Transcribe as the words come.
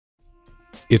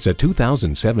It's a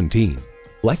 2017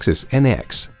 Lexus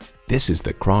NX. This is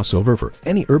the crossover for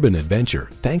any urban adventure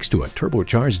thanks to a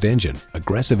turbocharged engine,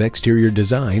 aggressive exterior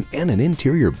design, and an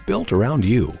interior built around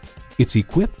you. It's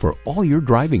equipped for all your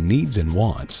driving needs and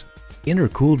wants.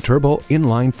 Intercooled turbo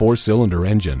inline 4-cylinder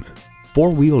engine,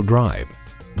 4-wheel drive,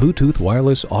 Bluetooth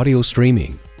wireless audio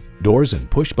streaming, doors and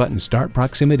push-button start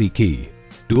proximity key,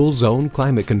 dual-zone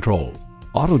climate control,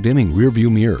 auto-dimming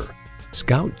rearview mirror,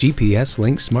 Scout GPS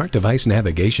Link smart device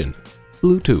navigation,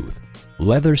 Bluetooth,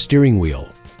 leather steering wheel,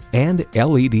 and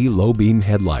LED low-beam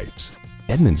headlights.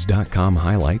 Edmunds.com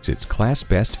highlights its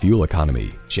class-best fuel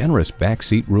economy, generous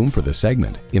backseat room for the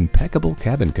segment, impeccable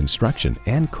cabin construction,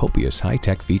 and copious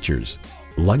high-tech features.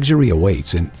 Luxury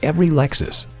awaits in every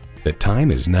Lexus. The time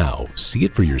is now. See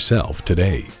it for yourself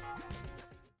today.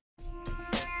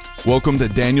 Welcome to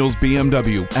Daniel's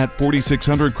BMW at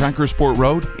 4600 Crackersport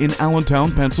Road in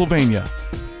Allentown, Pennsylvania.